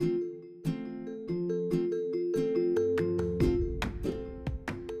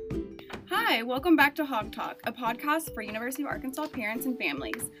welcome back to Hog Talk, a podcast for University of Arkansas parents and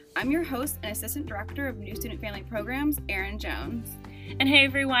families. I'm your host and Assistant Director of New Student Family Programs, Erin Jones. And hey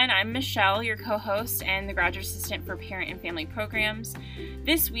everyone, I'm Michelle, your co-host and the Graduate Assistant for Parent and Family Programs.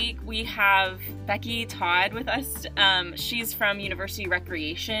 This week we have Becky Todd with us. She's from University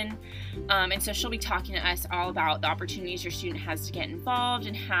Recreation, and so she'll be talking to us all about the opportunities your student has to get involved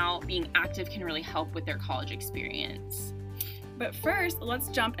and how being active can really help with their college experience. But first, let's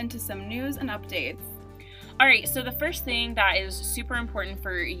jump into some news and updates. Alright, so the first thing that is super important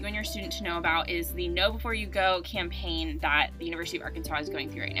for you and your student to know about is the Know Before You Go campaign that the University of Arkansas is going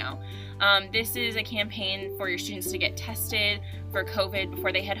through right now. This is a campaign for your students to get tested for COVID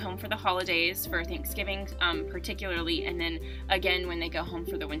before they head home for the holidays, for Thanksgiving particularly, and then again when they go home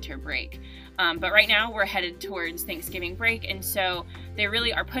for the winter break. But right now we're headed towards Thanksgiving break, and so they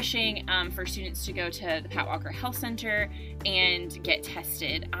really are pushing for students to go to the Pat Walker Health Center and get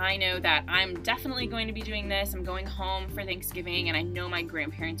tested. I know that I'm definitely going to be doing this. I'm going home for Thanksgiving, and I know my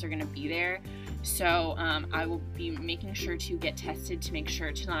grandparents are going to be there. So I will be making sure to get tested to make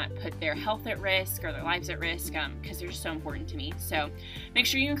sure to not put their health at risk or their lives at risk because they're just so important to me. So make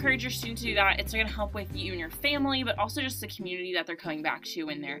sure you encourage your student to do that. It's going to help with you and your family, but also just the community that they're coming back to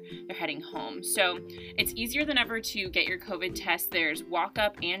when they're heading home. So it's easier than ever to get your COVID test. There's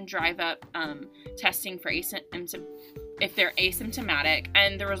walk-up and drive-up testing for if they're asymptomatic,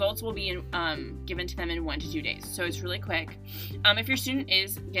 and the results will be given to them in 1 to 2 days. So it's really quick. If your student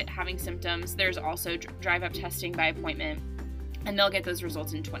is having symptoms, there's also drive-up testing by appointment, and they'll get those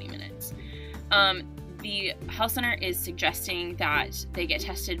results in 20 minutes. The health center is suggesting that they get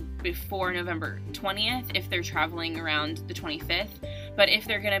tested before November 20th if they're traveling around the 25th, but if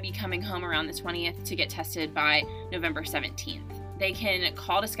they're going to be coming home around the 20th, to get tested by November 17th. They can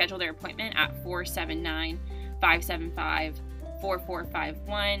call to schedule their appointment at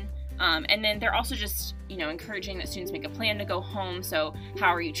 479-575-4451. And then they're also just, encouraging that students make a plan to go home. So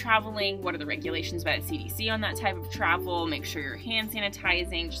how are you traveling? What are the regulations by the CDC on that type of travel? Make sure you're hand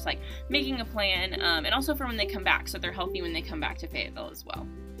sanitizing, just like making a plan. And also for when they come back, so they're healthy when they come back to Fayetteville as well.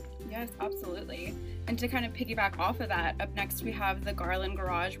 Yes, absolutely. And to kind of piggyback off of that, up next we have the Garland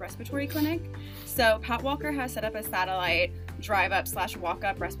Garage Respiratory Clinic. So Pat Walker has set up a satellite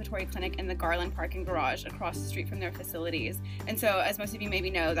drive-up/walk-up respiratory clinic in the Garland Parking Garage across the street from their facilities. And so, as most of you maybe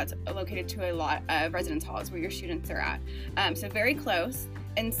know, that's located to a lot of residence halls where your students are at. So very close.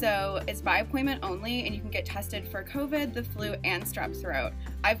 And so it's by appointment only, and you can get tested for COVID, the flu, and strep throat.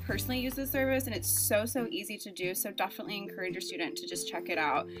 I've personally used this service, and it's so easy to do, so definitely encourage your student to just check it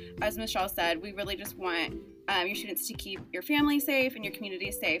out. As Michelle said, we really just want your students to keep your family safe and your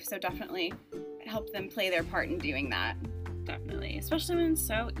community safe, so definitely help them play their part in doing that. Definitely, especially when it's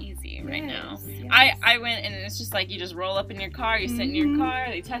so easy right now. Yes. I went, and it's just like you just roll up in your car, you sit in your car,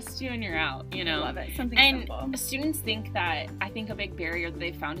 they test you, and you're out. I love it. Something simple. And students think that, I think a big barrier that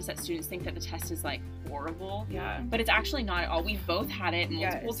they've found is that students think that the test is like horrible. Yeah. But it's actually not at all. We've both had it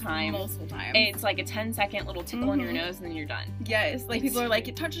multiple times. Multiple times. It's like a 10-second little tickle in your nose, and then you're done. Yes, like people are like,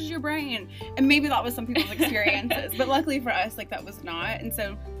 it touches your brain, and maybe that was some people's experiences, but luckily for us, like that was not, and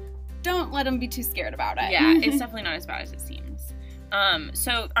so don't let them be too scared about it. Yeah, it's definitely not as bad as it seems.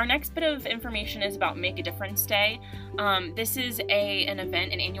 So our next bit of information is about Make a Difference Day. This is an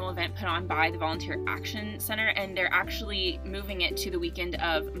annual event put on by the Volunteer Action Center, and they're actually moving it to the weekend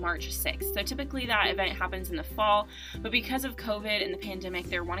of March 6th. So typically that event happens in the fall, but because of COVID and the pandemic,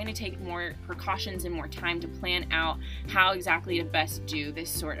 they're wanting to take more precautions and more time to plan out how exactly to best do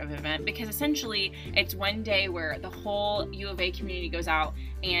this sort of event, because essentially it's one day where the whole U of A community goes out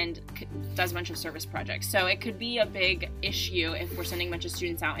and does a bunch of service projects. So it could be a big issue if we're sending a bunch of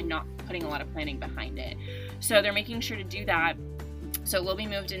students out and not putting a lot of planning behind it. So they're making sure to do that. So it will be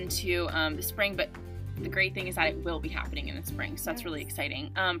moved into the spring, but the great thing is that it will be happening in the spring, so that's really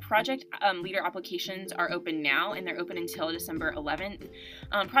exciting. Project leader applications are open now, and they're open until December 11th.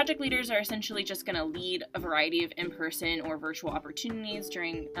 Project leaders are essentially just going to lead a variety of in-person or virtual opportunities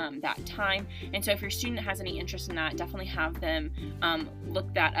during that time, and so if your student has any interest in that, definitely have them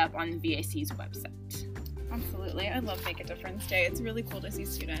look that up on the VAC's website. Absolutely. I love Make a Difference Day. It's really cool to see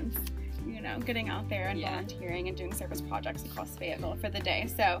students, getting out there and volunteering and doing service projects across Fayetteville for the day.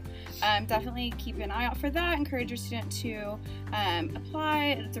 So definitely keep an eye out for that. Encourage your student to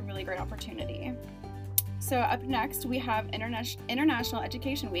apply. It's a really great opportunity. So up next, we have International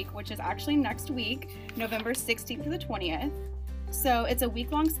Education Week, which is actually next week, November 16th to the 20th. So it's a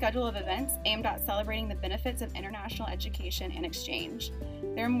week-long schedule of events aimed at celebrating the benefits of international education and exchange.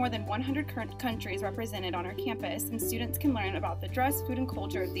 There are more than 100 countries represented on our campus, and students can learn about the dress, food, and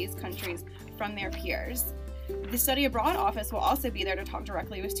culture of these countries from their peers. The study abroad office will also be there to talk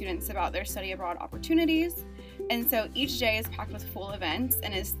directly with students about their study abroad opportunities. And so each day is packed with full events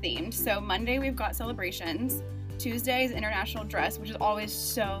and is themed. So Monday we've got celebrations. Tuesday is international dress, which is always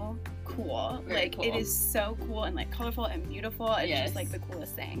so cool. Very like cool. It is so cool and like colorful and beautiful. It's just like the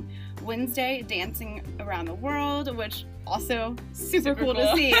coolest thing. Wednesday, dancing around the world, which also super cool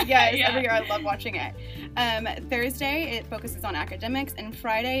to see. Yes, Yeah. every year I love watching it. Thursday it focuses on academics, and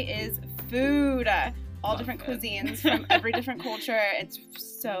Friday is food. All different cuisines from every different culture. It's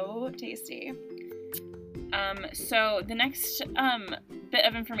so tasty. So the next bit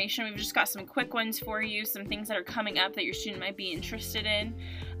of information, we've just got some quick ones for you, some things that are coming up that your student might be interested in.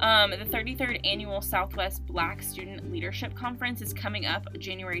 The 33rd Annual Southwest Black Student Leadership Conference is coming up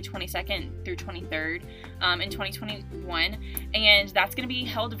January 22nd through 23rd in 2021, and that's going to be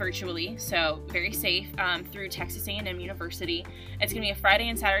held virtually, so very safe, through Texas A&M University. It's going to be a Friday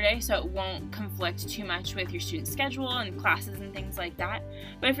and Saturday, so it won't conflict too much with your student's schedule and classes and things like that.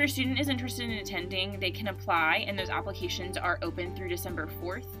 But if your student is interested in attending, they can apply, and those applications are open through December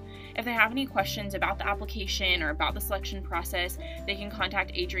 4th. If they have any questions about the application or about the selection process, they can contact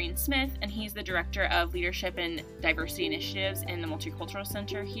Adrian Smith, and he's the Director of Leadership and Diversity Initiatives in the Multicultural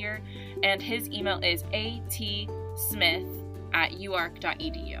Center here, and his email is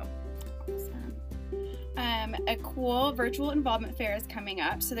atsmith@uark.edu. A cool virtual involvement fair is coming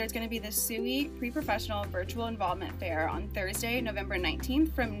up. So there's going to be the SUI Pre-Professional Virtual Involvement Fair on Thursday, November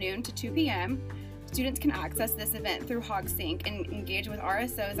 19th from noon to 2 p.m. Students can access this event through HogSync and engage with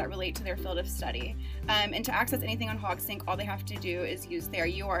RSOs that relate to their field of study. And to access anything on HogSync, all they have to do is use their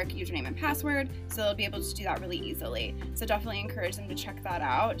UARK username and password, so they'll be able to do that really easily. So definitely encourage them to check that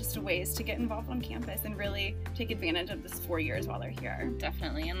out, just ways to get involved on campus and really take advantage of this 4 years while they're here.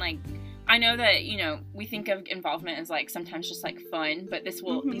 Definitely. And like, I know that, we think of involvement as like sometimes just like fun, but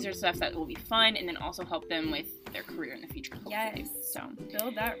these are stuff that will be fun and then also help them with their career in the future. Hopefully. Yes. So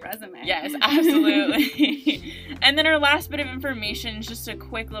build that resume. Yes, absolutely. And then our last bit of information is just a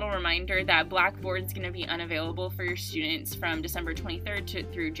quick little reminder that Blackboard's going to be unavailable for your students from December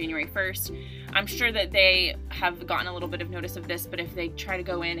 23rd through January 1st. I'm sure that they have gotten a little bit of notice of this, but if they try to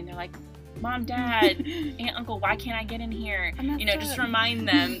go in and they're like, Mom, Dad, Aunt, Uncle, why can't I get in here? Just remind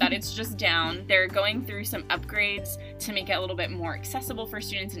them that it's just down. They're going through some upgrades to make it a little bit more accessible for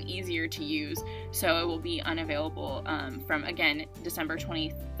students and easier to use. So it will be unavailable from, again, December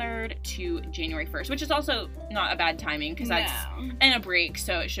 23rd to January 1st, which is also not a bad timing because that's in a break,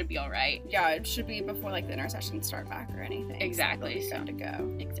 so it should be all right. Yeah, it should be before like the intersessions start back or anything. Exactly. So good to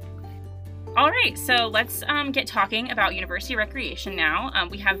go. Exactly. All right, so let's get talking about university recreation now.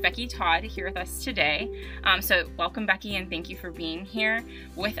 We have Becky Todd here with us today. So welcome, Becky, and thank you for being here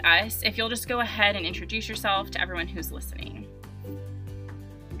with us. If you'll just go ahead and introduce yourself to everyone who's listening.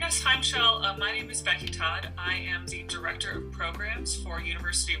 Yes, hi, Michelle. My name is Becky Todd. I am the Director of Programs for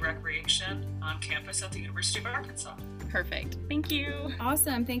University Recreation on campus at the University of Arkansas. Perfect. Thank you.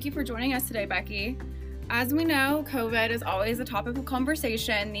 Awesome. Thank you for joining us today, Becky. As we know, COVID is always a topic of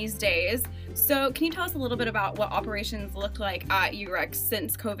conversation these days. So can you tell us a little bit about what operations looked like at UREC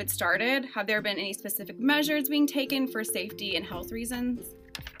since COVID started? Have there been any specific measures being taken for safety and health reasons?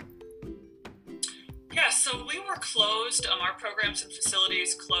 Yeah, so we were closed, our programs and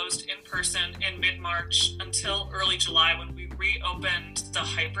facilities closed in person in mid-March until early July when we reopened the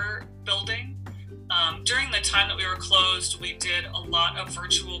Hyper building. During the time that we were closed, we did a lot of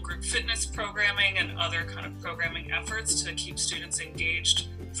virtual group fitness programming and other kind of programming efforts to keep students engaged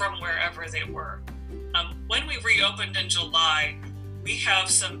from wherever they were. When we reopened in July, we have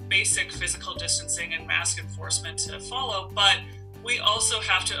some basic physical distancing and mask enforcement to follow, but we also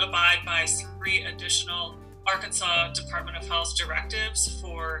have to abide by 3 additional Arkansas Department of Health directives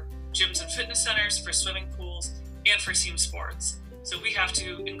for gyms and fitness centers, for swimming pools, and for team sports. So we have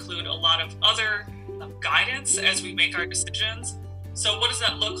to include a lot of other guidance as we make our decisions. So what does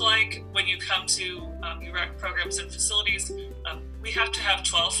that look like when you come to UREC programs and facilities? We have to have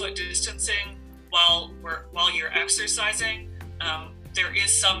 12-foot distancing while you're exercising. There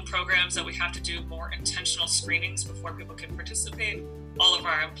is some programs that we have to do more intentional screenings before people can participate. All of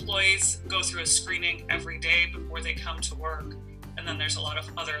our employees go through a screening every day before they come to work. And then there's a lot of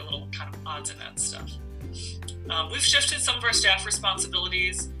other little kind of odds and ends stuff. We've shifted some of our staff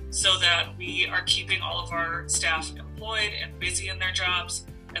responsibilities so that we are keeping all of our staff employed and busy in their jobs.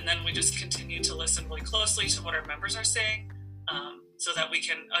 And then we just continue to listen really closely to what our members are saying so that we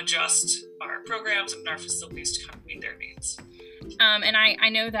can adjust our programs and our facilities to kind of meet their needs. And I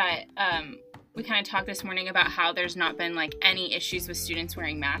know that We kind of talked this morning about how there's not been like any issues with students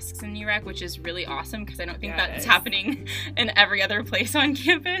wearing masks in UREC, which is really awesome because I don't think that's happening in every other place on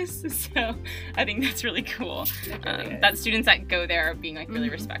campus. So I think that's really cool. That students that go there are being like really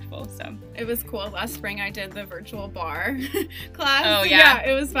respectful. So it was cool. Last spring I did the virtual bar class. Oh yeah,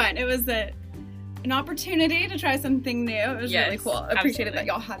 it was fun. It was an opportunity to try something new. It was really cool. I appreciated that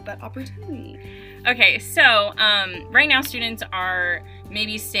y'all had that opportunity. Okay, so right now students are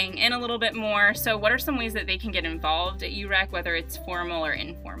maybe staying in a little bit more. So what are some ways that they can get involved at UREC, whether it's formal or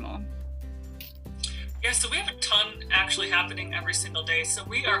informal? Yeah, so we have a ton actually happening every single day. So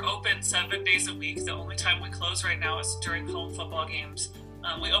we are open 7 days a week. The only time we close right now is during home football games.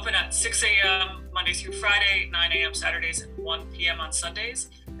 We open at 6 a.m. Monday through Friday, 9 a.m. Saturdays, and 1 p.m. on Sundays.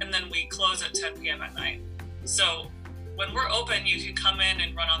 And then we close at 10 p.m. at night. So when we're open, you can come in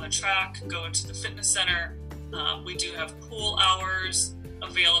and run on the track, go into the fitness center. We do have pool hours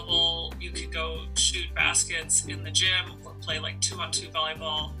available. You could go shoot baskets in the gym or play like 2-on-2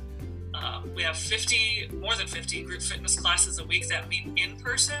 volleyball. We have more than 50 group fitness classes a week that meet in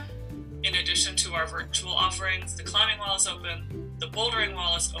person. In addition to our virtual offerings, the climbing wall is open, the bouldering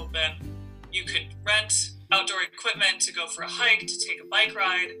wall is open. You could rent outdoor equipment to go for a hike, to take a bike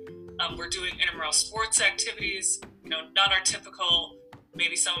ride. We're doing intramural sports activities, not our typical,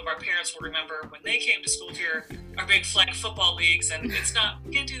 maybe some of our parents will remember when they came to school here, our big flag football leagues, and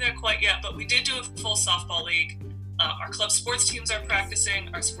we can't do that quite yet, but we did do a full softball league. Our club sports teams are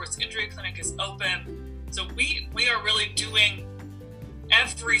practicing, our sports injury clinic is open. So we are really doing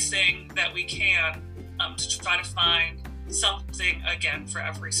everything that we can to try to find something, again, for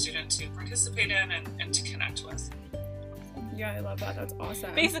every student to participate in and to connect with. Yeah, I love that. That's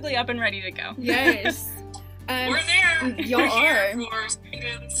awesome. Basically up and ready to go. Yes. We're there. Y'all We're here for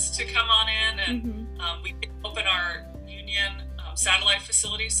students to come on in, and we open our union satellite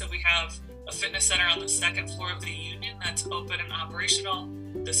facility. So we have a fitness center on the second floor of the union that's open and operational.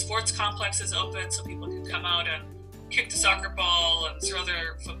 The sports complex is open, so people can come out and kick the soccer ball and throw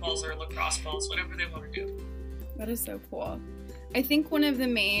their footballs or lacrosse balls, whatever they want to do. That is so cool. I think one of the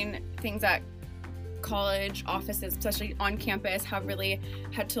main things that college offices, especially on campus, have really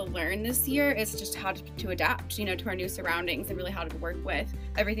had to learn this year is just how to adapt, to our new surroundings and really how to work with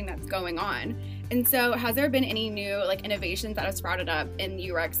everything that's going on. And so has there been any new innovations that have sprouted up in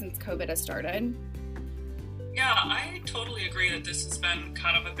UREC since COVID has started? Yeah, I totally agree that this has been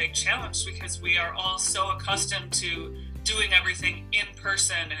kind of a big challenge because we are all so accustomed to doing everything in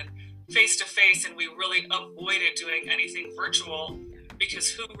person and face to face, and we really avoided doing anything virtual because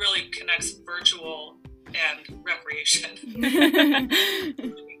who really connects virtual and recreation?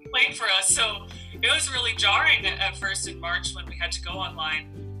 Late for us. So it was really jarring at first in March when we had to go online.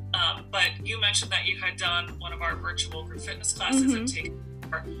 But you mentioned that you had done one of our virtual group fitness classes and taken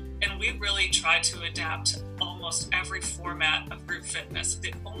over, and we really tried to adapt almost every format of group fitness.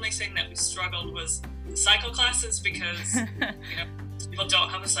 The only thing that we struggled was the cycle classes because people don't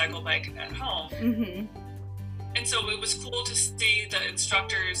have a cycle bike at home. And so it was cool to see the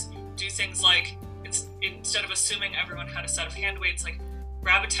instructors do things like, instead of assuming everyone had a set of hand weights, like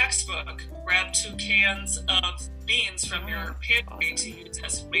grab a textbook, grab 2 cans of beans from your pantry to use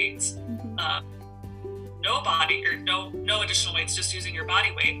as weights. No additional weights, just using your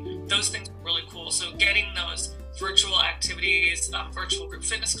body weight. Those things were really cool. So getting those virtual activities, virtual group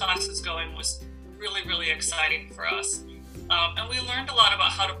fitness classes going was really, really exciting for us. And we learned a lot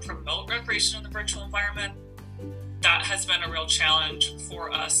about how to promote recreation in the virtual environment. That has been a real challenge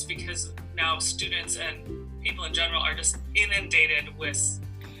for us because now students and people in general are just inundated with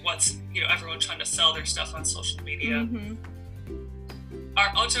what's, everyone trying to sell their stuff on social media.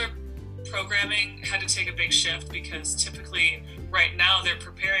 Our outdoor programming had to take a big shift because typically right now they're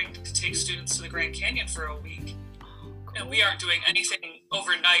preparing to take students to the Grand Canyon for a week. And we aren't doing anything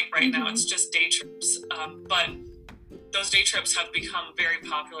overnight right now. It's just day trips. But those day trips have become very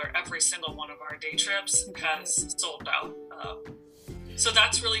popular. Every single one of our day trips has sold out. So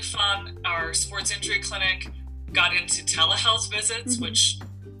that's really fun. Our sports injury clinic got into telehealth visits, which,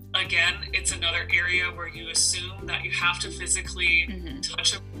 again, it's another area where you assume that you have to physically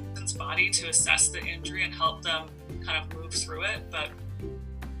touch a person's body to assess the injury and help them kind of move through it. But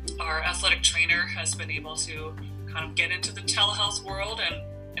our athletic trainer has been able to kind of get into the telehealth world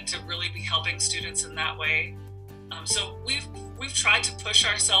and to really be helping students in that way. So we've tried to push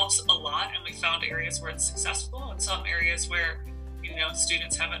ourselves a lot, and we found areas where it's successful and some areas where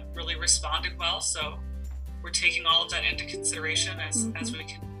students haven't really responded well. So we're taking all of that into consideration as we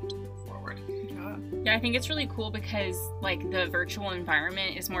can move forward. Yeah. Yeah, I think it's really cool because like the virtual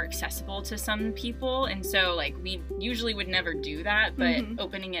environment is more accessible to some people, and so like we usually would never do that, but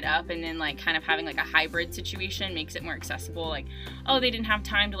opening it up and then like kind of having like a hybrid situation makes it more accessible. Like, oh, they didn't have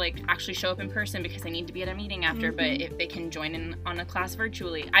time to like actually show up in person because they need to be at a meeting after, but if they can join in on a class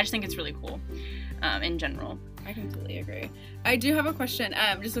virtually, I just think it's really cool in general. I completely agree. I do have a question,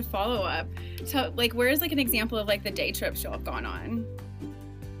 just a follow up. So like, where is like an example of like the day trips you'll have gone on?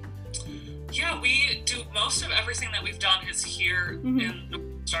 Yeah, we do most of everything that we've done is here in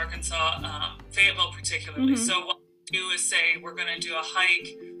Northwest Arkansas, Fayetteville particularly. So what we do is say we're going to do a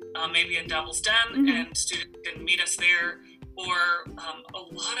hike, maybe in Devil's Den, and students can meet us there. Or a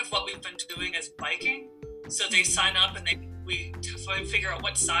lot of what we've been doing is biking. So they sign up and we figure out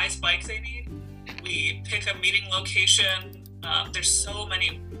what size bike they need. We pick a meeting location. There's so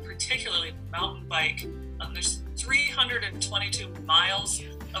many, particularly mountain bike. There's 322 miles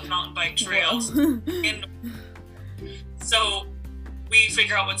of mountain bike trails. So we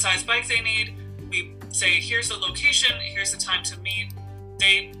figure out what size bike they need. We say, here's the location, here's the time to meet.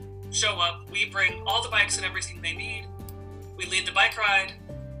 They show up. We bring all the bikes and everything they need. We lead the bike ride,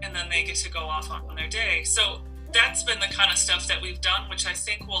 and then they get to go off on their day. So that's been the kind of stuff that we've done, which I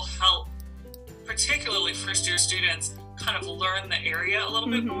think will help particularly first-year students kind of learn the area a little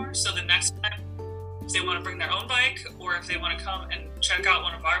bit more. So the next time, if they want to bring their own bike, or if they want to come and check out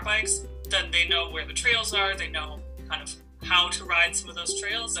one of our bikes, then they know where the trails are, they know kind of how to ride some of those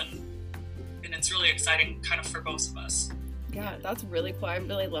trails, and it's really exciting kind of for both of us. Yeah, that's really cool. I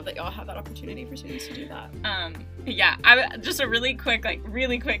really love that y'all have that opportunity for students to do that. Yeah, just a really quick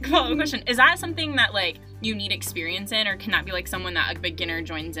follow-up question. Is that something that like you need experience in, or can that be like someone that a beginner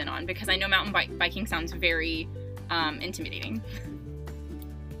joins in on? Because I know mountain biking sounds very intimidating.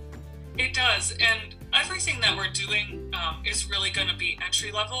 It does, and everything that we're doing is really going to be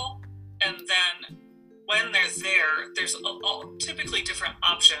entry level, and then when they're there, there's typically different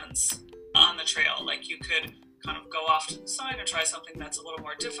options on the trail. Like you could kind of go off to the side and try something that's a little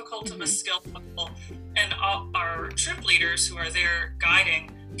more difficult of a skill level, and our trip leaders who are there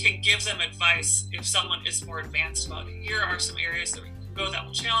guiding can give them advice if someone is more advanced about it. Here are some areas that we can go that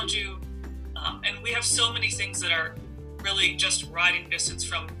will challenge you, and we have so many things that are really just riding distance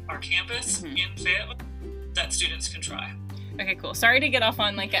from our campus in Fayetteville that students can try. Okay, cool. Sorry to get off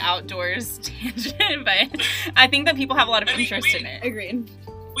on like an outdoors tangent, but I think that people have a lot of interest in it. Agreed.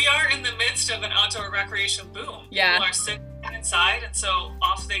 We are in the midst of an outdoor recreation boom. Yeah. People are sitting inside, and so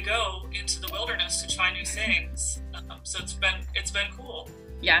off they go into the wilderness to try new things. So it's been cool.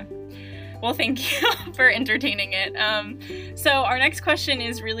 Yeah. Well, thank you for entertaining it. So our next question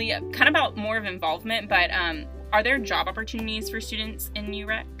is really kind of about more of involvement, but are there job opportunities for students in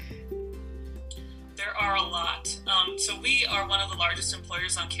UREC? There are a lot. So we are one of the largest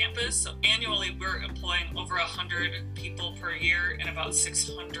employers on campus. So annually, we're employing over 100 people per year in about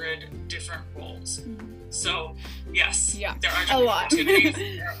 600 different roles. So yes, there are job opportunities.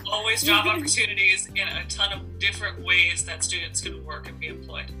 There are always job opportunities in a ton of different ways that students can work and be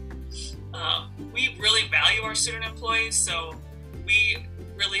employed. We really value our student employees, so we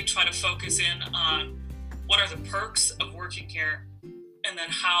really try to focus in on what are the perks of working here, and then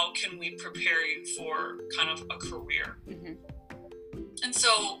how can we prepare you for kind of a career. And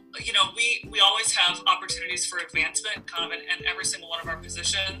so, you know, we always have opportunities for advancement kind of in every single one of our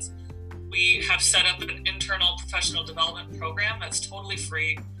positions. We have set up an internal professional development program that's totally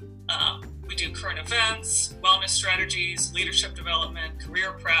free. We do current events, wellness strategies, leadership development,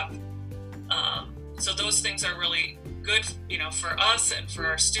 career prep. So those things are really good, you know, for us and for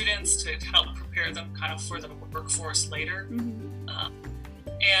our students to help prepare them kind of for the workforce later.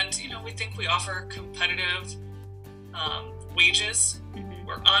 And, you know, we think we offer competitive wages.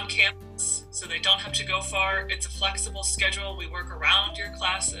 We're on campus, so they don't have to go far. It's a flexible schedule. We work around your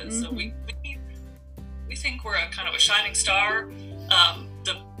classes. So we think we're a kind of a shining star,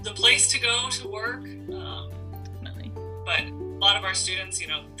 the place to go to work. But a lot of our students, you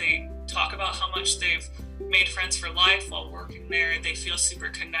know, they talk about how much they've made friends for life while working there. They feel super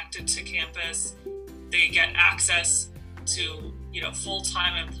connected to campus. They get access to, you know,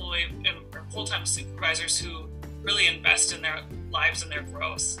 full-time full-time supervisors who really invest in their lives and their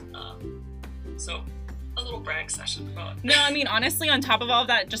growth. So a little brag session about. No, I mean, honestly, on top of all of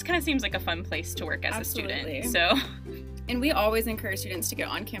that, it just kind of seems like a fun place to work as a student. So, and we always encourage students to get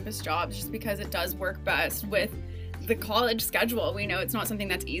on-campus jobs just because it does work best with the college schedule. We know it's not something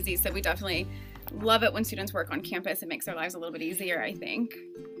that's easy, so we definitely love it when students work on campus. It makes their lives a little bit easier, I think.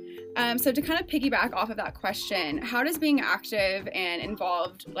 So to kind of piggyback off of that question, how does being active and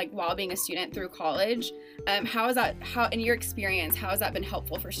involved, like while being a student through college, how in your experience, how has that been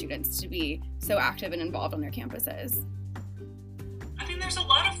helpful for students to be so active and involved on their campuses? I mean, there's a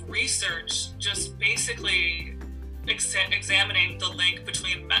lot of research just basically examining the link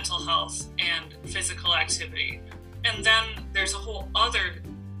between mental health and physical activity. And then there's a whole other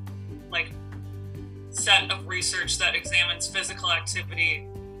set of research that examines physical activity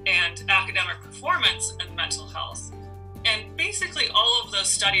and academic performance and mental health. And basically all of those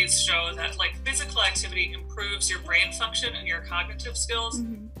studies show that physical activity improves your brain function and your cognitive skills,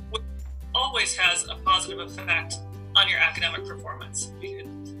 which always has a positive effect on your academic performance.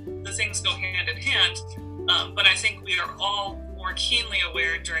 The things go hand in hand, but I think we are all more keenly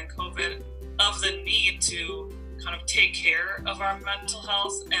aware during COVID of the need to kind of take care of our mental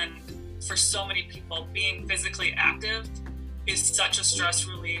health. And for so many people, being physically active is such a stress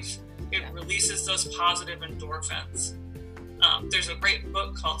relief. It releases those positive endorphins. There's a great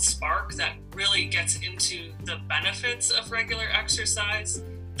book called Spark that really gets into the benefits of regular exercise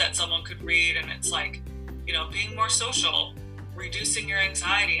that someone could read. And it's being more social, reducing your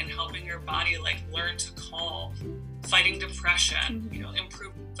anxiety and helping your body learn to calm, fighting depression,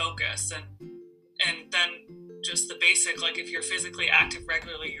 improve focus, and then just the basic, if you're physically active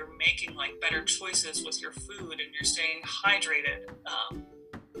regularly, you're making better choices with your food and you're staying hydrated.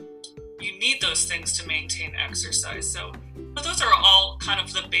 You need those things to maintain exercise. But those are all kind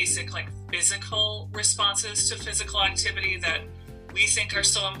of the basic physical responses to physical activity that we think are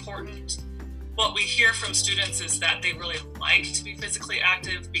so important. What we hear from students is that they really like to be physically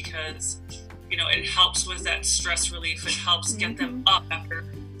active because, it helps with that stress relief. It helps get them up after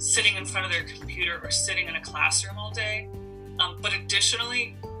sitting in front of their computer or sitting in a classroom all day. But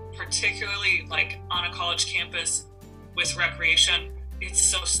additionally, particularly on a college campus with recreation, it's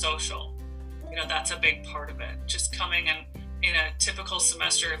so social. That's a big part of it. Just coming in a typical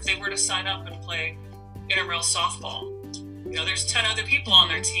semester, if they were to sign up and play intramural softball, there's 10 other people on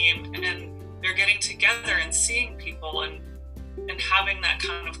their team and they're getting together and seeing people and having that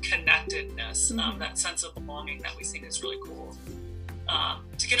kind of connectedness, that sense of belonging that we think is really cool.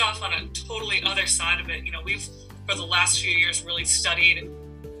 To get off on a totally other side of it, we've, for the last few years, really studied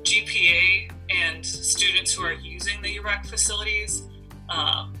GPA and students who are using the UREC facilities.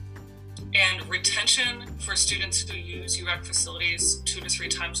 And retention for students who use UREC facilities 2 to 3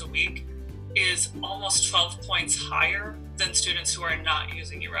 times a week is almost 12 points higher than students who are not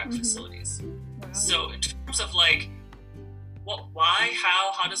using UREC facilities. Wow. So in terms of why,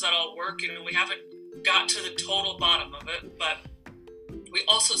 how does that all work? We haven't got to the total bottom of it, but we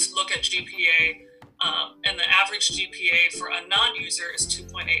also look at GPA, and the average GPA for a non-user is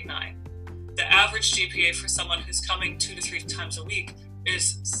 2.89. The average GPA for someone who's coming 2 to 3 times a week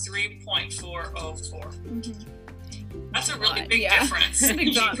is 3.404. That's a really big difference in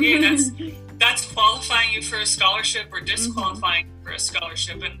GPA. That's qualifying you for a scholarship or disqualifying you for a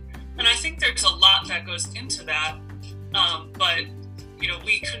scholarship. And I think there's a lot that goes into that. But,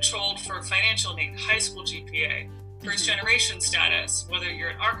 we controlled for financial need, high school GPA, first generation status, whether you're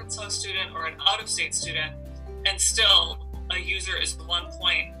an Arkansas student or an out-of-state student, and still a user is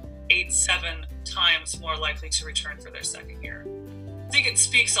 1.87 times more likely to return for their second year. I think it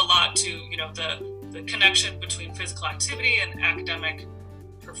speaks a lot to, the connection between physical activity and academic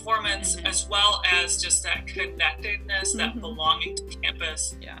performance, as well as just that connectedness, that belonging to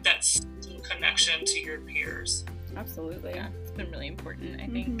campus, that connection to your peers. Absolutely. Yeah, it's been really important, I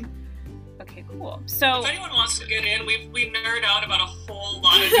think. Okay, cool. So if anyone wants to get in, we nerd out about a whole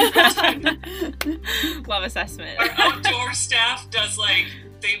lot of different types. Love assessment. Our outdoor staff does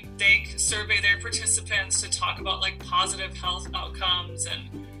they survey their participants to talk about positive health outcomes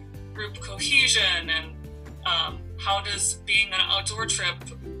and group cohesion and how does being on an outdoor trip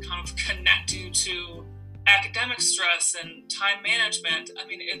kind of connect you to academic stress and time management. I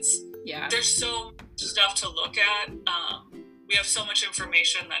mean, there's so much stuff to look at. We have so much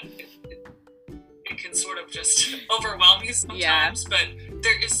information that it can sort of just overwhelm you sometimes, but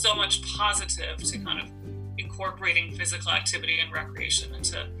there is so much positive to kind of incorporating physical activity and recreation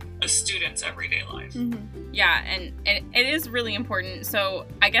into a student's everyday life. Yeah, and it is really important. So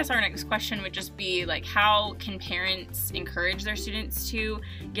I guess our next question would just be how can parents encourage their students to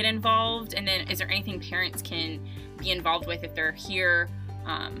get involved? And then is there anything parents can be involved with if they're here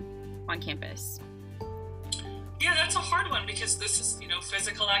on campus? Yeah, that's a hard one because this is,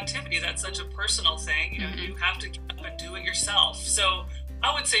 physical activity. That's such a personal thing. You have to get up and do it yourself. So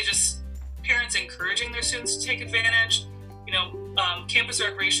I would say just parents encouraging their students to take advantage. Campus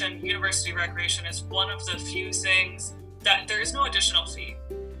recreation, university recreation is one of the few things that there is no additional fee.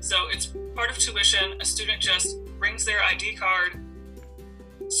 So it's part of tuition. A student just brings their ID card,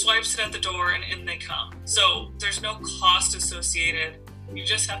 swipes it at the door, and in they come. So there's no cost associated. You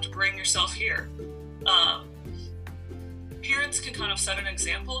just have to bring yourself here. Parents can kind of set an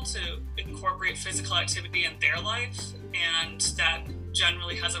example to incorporate physical activity in their life, and that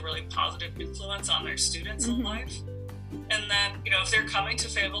generally has a really positive influence on their students' in life. And then, if they're coming to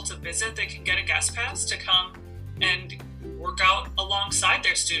Fayetteville to visit, they can get a guest pass to come and work out alongside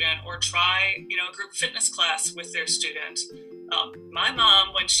their student, or try, a group fitness class with their student. My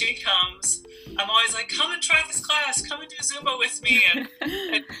mom, when she comes, I'm always like, come and try this class, come and do Zumba with me. And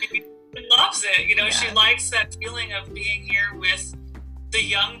she loves it. She likes that feeling of being here with the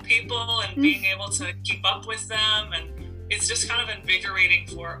young people and being able to keep up with them. And it's just kind of invigorating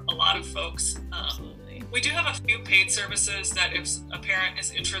for a lot of folks. We do have a few paid services that if a parent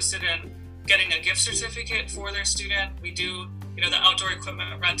is interested in getting a gift certificate for their student, we do, the outdoor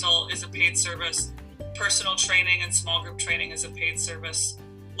equipment rental is a paid service. Personal training and small group training is a paid service.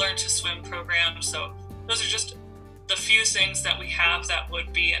 Learn to swim program. So those are just the few things that we have that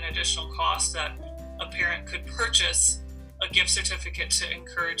would be an additional cost that a parent could purchase a gift certificate to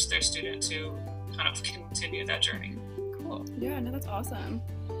encourage their student to kind of continue that journey. Cool. Yeah, no, that's awesome.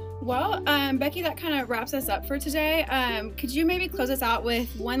 Well, Becky, that kind of wraps us up for today. Could you maybe close us out with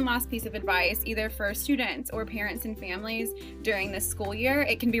one last piece of advice, either for students or parents and families during this school year?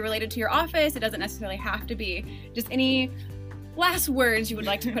 It can be related to your office. It doesn't necessarily have to be. Just any last words you would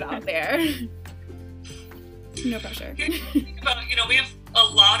like to put out there. No pressure. Think about, we have a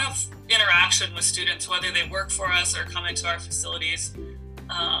lot of interaction with students, whether they work for us or come into our facilities.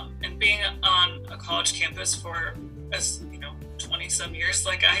 And being on a college campus for, 20 some years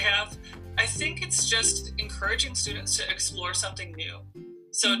like I have, I think it's just encouraging students to explore something new.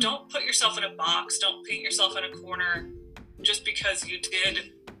 So don't put yourself in a box, don't paint yourself in a corner. Just because you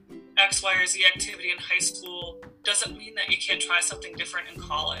did X, Y, or Z activity in high school doesn't mean that you can't try something different in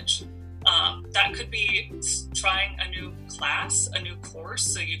college. That could be trying a new class, a new course,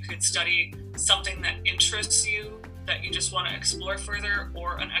 so you could study something that interests you, that you just want to explore further,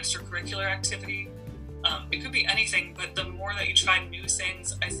 or an extracurricular activity. It could be anything, but the more that you try new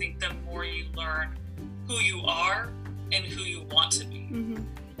things, I think the more you learn who you are and who you want to be.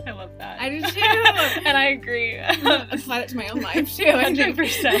 I love that. I do too. And I agree. Apply that to my own life too.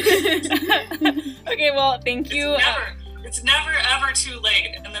 100%. Okay, well, thank you. It's never ever too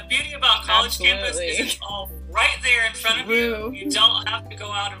late. And the beauty about college campus is it's all right there in front of you. You don't have to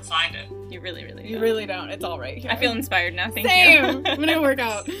go out and find it. You really don't. You really don't. It's all right here. I feel inspired now. Thank you. I'm gonna work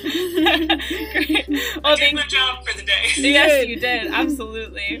out. Great. Well, I did my job for the day. Yes, you did.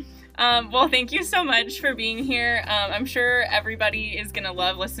 Absolutely. Well, thank you so much for being here. I'm sure everybody is going to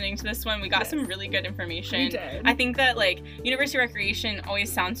love listening to this one. We got some really good information. We did. I think that, University Recreation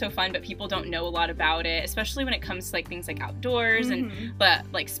always sounds so fun, but people don't know a lot about it, especially when it comes to, things like outdoors and,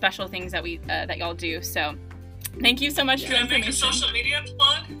 special things that that y'all do. So, thank you so much for the information. Can I make a social media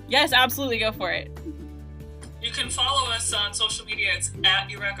plug? Yes, absolutely. Go for it. You can follow us on social media. It's at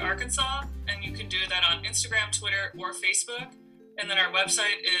UREC Arkansas, and you can do that on Instagram, Twitter, or Facebook. And then our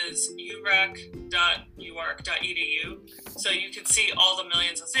website is urec.uark.edu. So you can see all the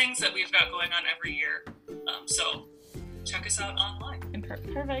millions of things that we've got going on every year. So check us out online.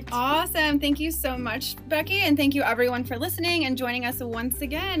 Perfect. Awesome. Thank you so much, Becky. And thank you everyone for listening and joining us once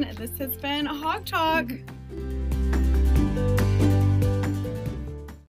again. This has been Hawk Talk.